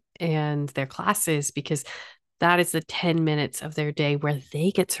and their classes because that is the 10 minutes of their day where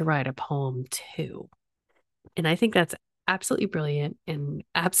they get to write a poem too. And I think that's absolutely brilliant and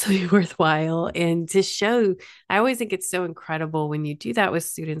absolutely worthwhile. And to show, I always think it's so incredible when you do that with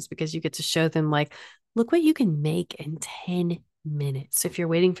students because you get to show them, like, look what you can make in 10 minutes. So if you're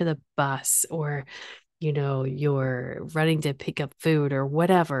waiting for the bus or, you're running to pick up food or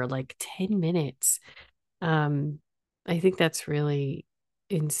whatever, like 10 minutes. Um, I think that's really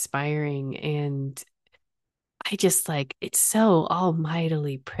inspiring. And I just like it's so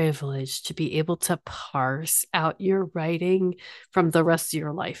almightily privileged to be able to parse out your writing from the rest of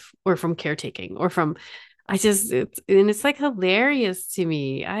your life or from caretaking or from it's like hilarious to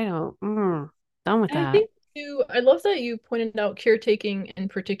me. I don't done with And I that. think too, I love that you pointed out caretaking in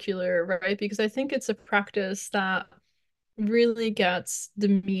particular, right? Because I think it's a practice that really gets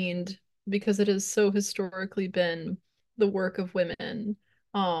demeaned because it has so historically been the work of women.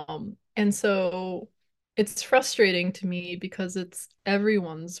 And so it's frustrating to me because it's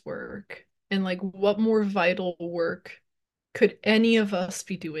everyone's work. And like, what more vital work could any of us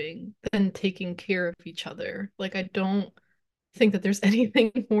be doing than taking care of each other? Like, I don't think that there's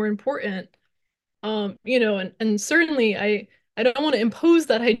anything more important and certainly I don't want to impose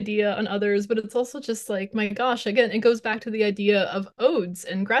that idea on others, but it's also just like, my gosh, again, it goes back to the idea of odes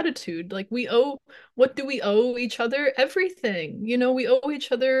and gratitude. Like what do we owe each other? Everything. We owe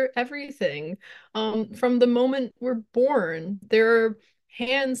each other everything. From the moment we're born, there are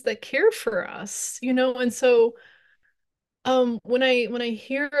hands that care for us, and so when I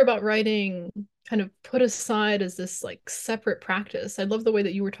hear about writing kind of put aside as this like separate practice, I love the way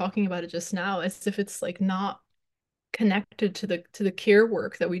that you were talking about it just now, as if it's like not connected to the care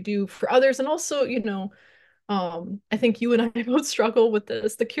work that we do for others. And also, I think you and I both struggle with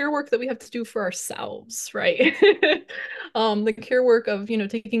this, the care work that we have to do for ourselves, right? The care work of,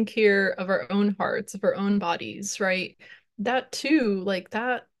 taking care of our own hearts, of our own bodies, right? That too, like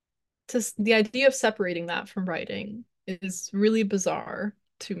that just the idea of separating that from writing is really bizarre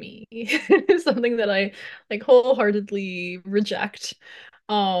to me. It's something that I like wholeheartedly reject.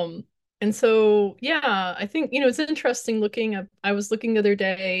 Um, and so yeah, I think it's interesting looking at I was looking the other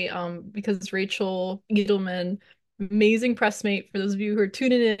day because Rachel Edelman, amazing pressmate for those of you who are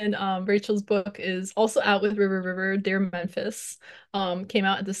tuning in, Rachel's book is also out with River River, Dear Memphis. Came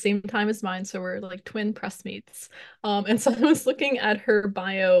out at the same time as mine, so we're like twin pressmates. And so I was looking at her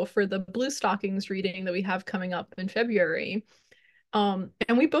bio for the Blue Stockings reading that we have coming up in February. And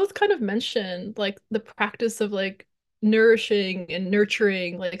we both kind of mentioned like the practice of like nourishing and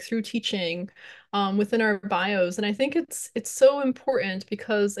nurturing like through teaching within our bios. And I think it's so important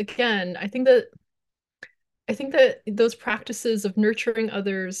because again, I think that those practices of nurturing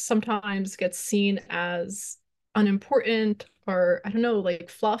others sometimes get seen as unimportant or I don't know, like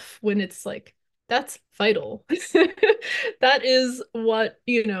fluff when it's like that's vital. That is what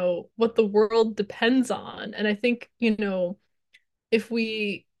the world depends on. And I think, if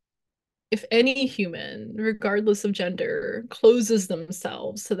we if any human, regardless of gender, closes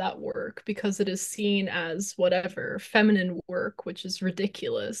themselves to that work because it is seen as whatever, feminine work, which is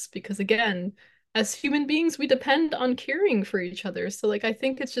ridiculous because again, as human beings, we depend on caring for each other. So like I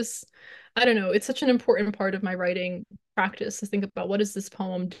think it's just I don't know, it's such an important part of my writing practice to think about what is this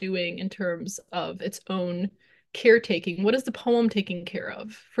poem doing in terms of its own caretaking? What is the poem taking care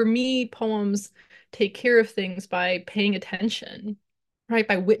of? For me, poems take care of things by paying attention, right?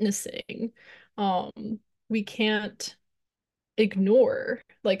 By witnessing. Um, we can't ignore.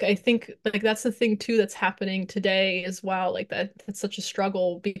 Like I think like that's the thing too that's happening today as well. Like that's such a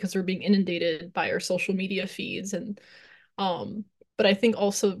struggle because we're being inundated by our social media feeds and um but I think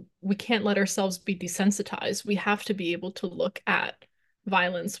also we can't let ourselves be desensitized. We have to be able to look at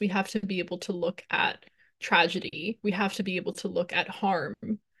violence. We have to be able to look at tragedy. We have to be able to look at harm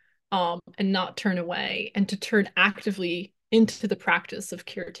and not turn away and to turn actively into the practice of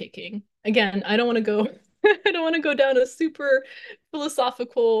caretaking. Again, I don't want to go I don't want to go down a super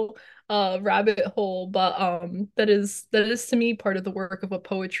philosophical rabbit hole, but that is to me part of the work of what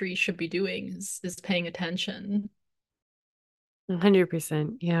poetry should be doing is paying attention.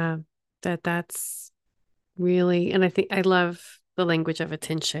 100%. Yeah. That's really, and I think I love the language of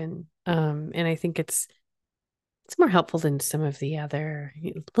attention. And I think it's more helpful than some of the other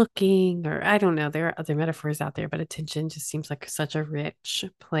looking, or I don't know, there are other metaphors out there, but attention just seems like such a rich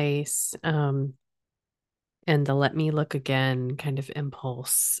place. And the let me look again kind of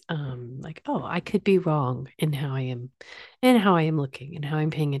impulse, like, oh, I could be wrong in how I am and how I am looking and how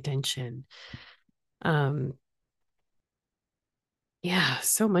I'm paying attention. Um, yeah,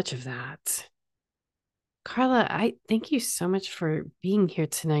 so much of that. Carla, I thank you so much for being here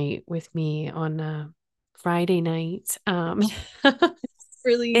tonight with me on Friday night. It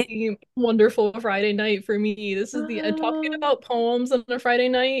Really wonderful Friday night for me. This is the talking uh, about poems on a Friday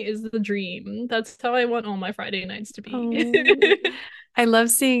night is the dream. That's how I want all my Friday nights to be. oh, I love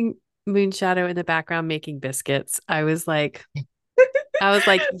seeing Moonshadow in the background making biscuits. I was like,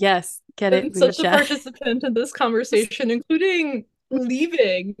 yes, get it, Been such a Moonshadow. participant in this conversation, including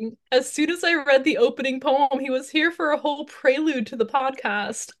leaving. As soon as I read the opening poem, he was here for a whole prelude to the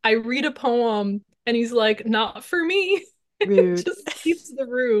podcast. I read a poem and he's like, not for me. Rude. Just leaves the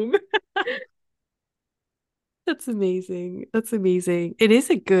room. That's amazing. That's amazing. It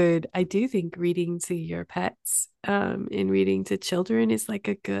is a good, I do think reading to your pets, and reading to children is like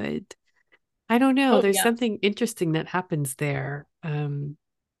a good, I don't know, Oh, there's yeah. something interesting that happens there.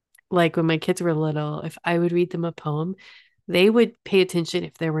 Like when my kids were little, if I would read them a poem, they would pay attention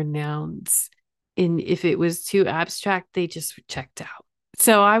if there were nouns. And if it was too abstract, they just checked out.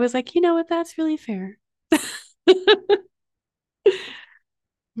 So I was like, you know what, that's really fair.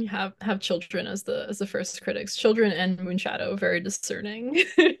 You have children as the first critics. Children and Moonshadow, very discerning.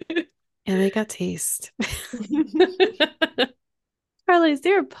 And they got taste. Carla, is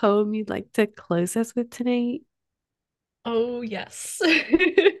there a poem you'd like to close us with tonight? Oh, yes.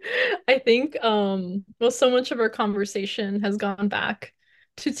 I think well so much of our conversation has gone back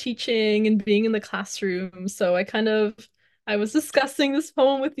to teaching and being in the classroom. So I was discussing this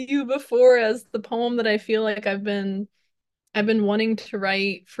poem with you before as the poem that I feel like I've been wanting to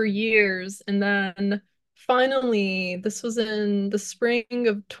write for years. And then finally, this was in the spring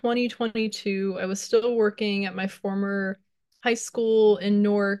of 2022. I was still working at my former high school in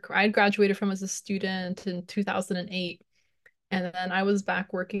Newark. I had graduated from as a student in 2008. And then I was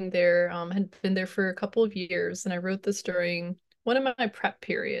back working there, had been there for a couple of years, and I wrote this during one of my prep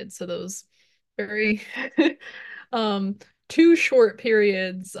periods. So those very um two short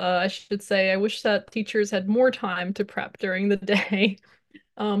periods, I should say. I wish that teachers had more time to prep during the day.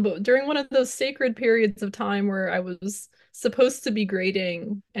 But during one of those sacred periods of time where I was supposed to be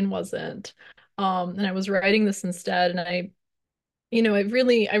grading and wasn't, and I was writing this instead, and I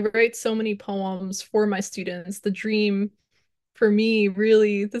write so many poems for my students. The dream for me,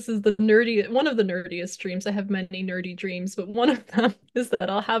 really, this is one of the nerdiest dreams. I have many nerdy dreams, but one of them is that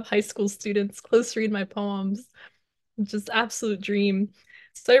I'll have high school students close read my poems. Just absolute dream.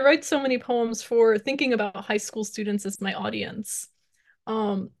 So I write so many poems for thinking about high school students as my audience.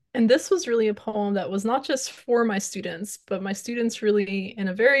 And this was really a poem that was not just for my students, but my students really, in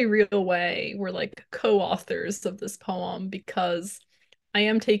a very real way, were like co-authors of this poem because I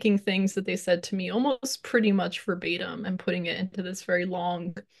am taking things that they said to me almost pretty much verbatim and putting it into this very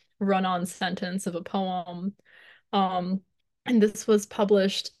long run-on sentence of a poem. Um, and this was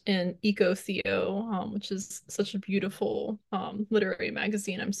published in Eco Theo, which is such a beautiful literary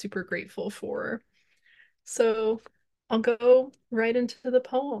magazine I'm super grateful for. So I'll go right into the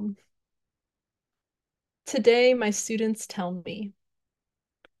poem. Today, my students tell me.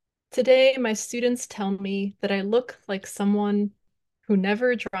 Today, my students tell me that I look like someone who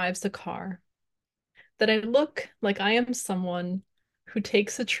never drives a car, that I look like I am someone who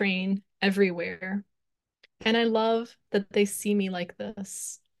takes a train everywhere. And I love that they see me like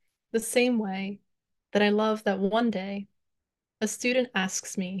this, the same way that I love that one day a student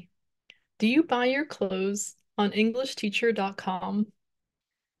asks me, do you buy your clothes on EnglishTeacher.com?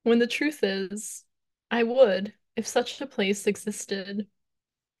 When the truth is, I would if such a place existed.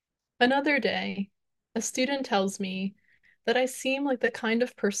 Another day, a student tells me that I seem like the kind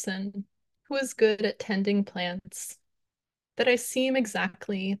of person who is good at tending plants, that I seem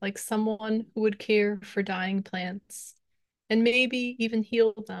exactly like someone who would care for dying plants and maybe even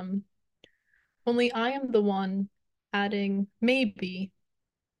heal them. Only I am the one adding maybe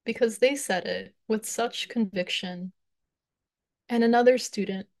because they said it with such conviction. And another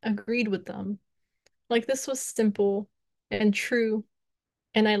student agreed with them, like this was simple and true.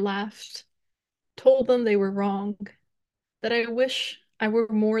 And I laughed, told them they were wrong, that I wish I were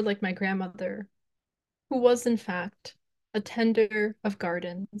more like my grandmother, who was, in fact, a tender of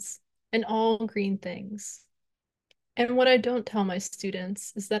gardens and all green things. And what I don't tell my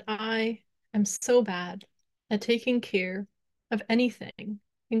students is that I am so bad at taking care of anything,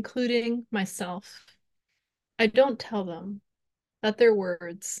 including myself. I don't tell them that their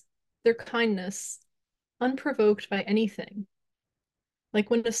words, their kindness, unprovoked by anything, like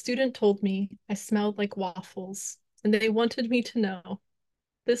when a student told me I smelled like waffles and they wanted me to know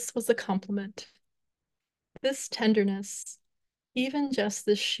this was a compliment. This tenderness, even just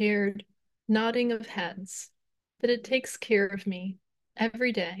this shared nodding of heads, that it takes care of me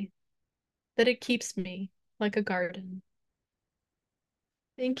every day, that it keeps me like a garden.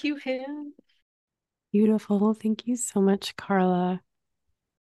 Thank you, Han. Beautiful. Thank you so much, Carla.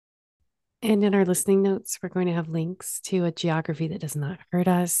 And in our listening notes, we're going to have links to a geography that does not hurt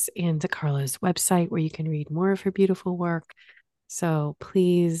us and to Carla's website where you can read more of her beautiful work. So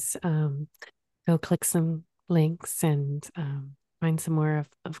please go click some links and find some more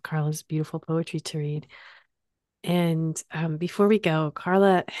of Carla's beautiful poetry to read. And before we go,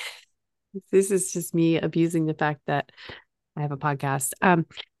 Carla, this is just me abusing the fact that I have a podcast.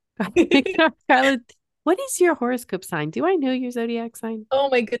 Carla, what is your horoscope sign? Do I know your zodiac sign? Oh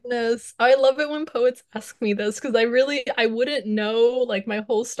my goodness. I love it when poets ask me this because I wouldn't know like my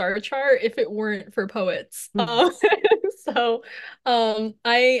whole star chart if it weren't for poets. Hmm. So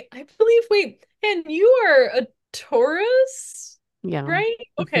I believe and you are a Taurus, Yeah. right?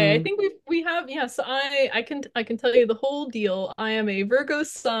 Okay, I Hmm. think we have yeah, so I can tell you the whole deal. I am a Virgo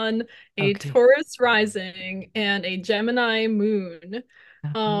sun, a Okay. Taurus rising, and a Gemini moon.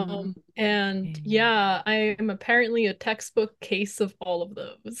 Uh-huh. And Okay. yeah, I am apparently a textbook case of all of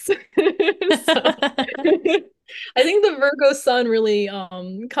those. So I think the Virgo sun really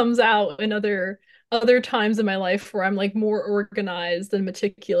comes out in other times in my life where I'm like more organized and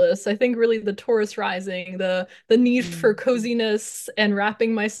meticulous. I think really the Taurus rising, the need for Mm. coziness and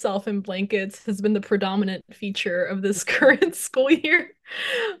wrapping myself in blankets has been the predominant feature of this Mhm. current school year.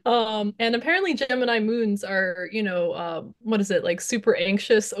 And apparently Gemini moons are, what is it, like super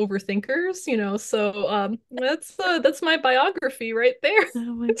anxious overthinkers, so that's my biography right there.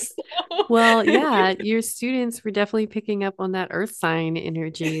 Oh my God. So Well, yeah, your students were definitely picking up on that earth sign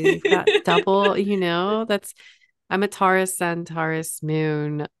energy. You've got double, I'm a Taurus sun, Taurus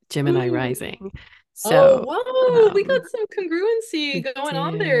moon, Gemini Ooh. rising. Oh, So, whoa, we got some congruency we going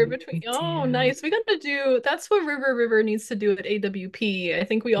on there do, between. we Oh, do. nice. We got to do, that's what River needs to do at AWP. I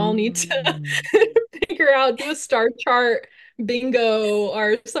think we all need to Mm. figure out, do a star chart bingo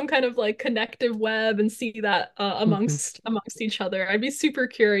or some kind of like connective web and see that Mhm. amongst each other. I'd be super Yeah,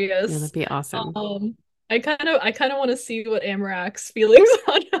 that'd curious. be awesome. Um, I kind of want to see what Amarak's feelings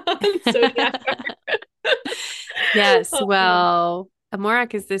on Zodiac Yes, are. well,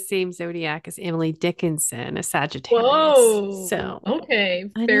 Amorak is the same zodiac as Emily Dickinson, a Sagittarius. Whoa. So Okay.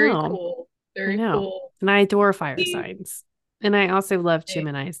 I Very know, cool. I Very know. cool. And I adore fire signs. And I also love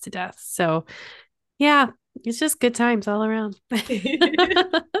Geminis to death. So yeah, it's just good times all around.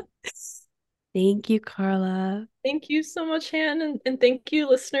 Thank you, Carla. Thank you so much, Han, and thank you,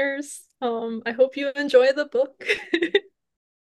 listeners. I hope you enjoy the book.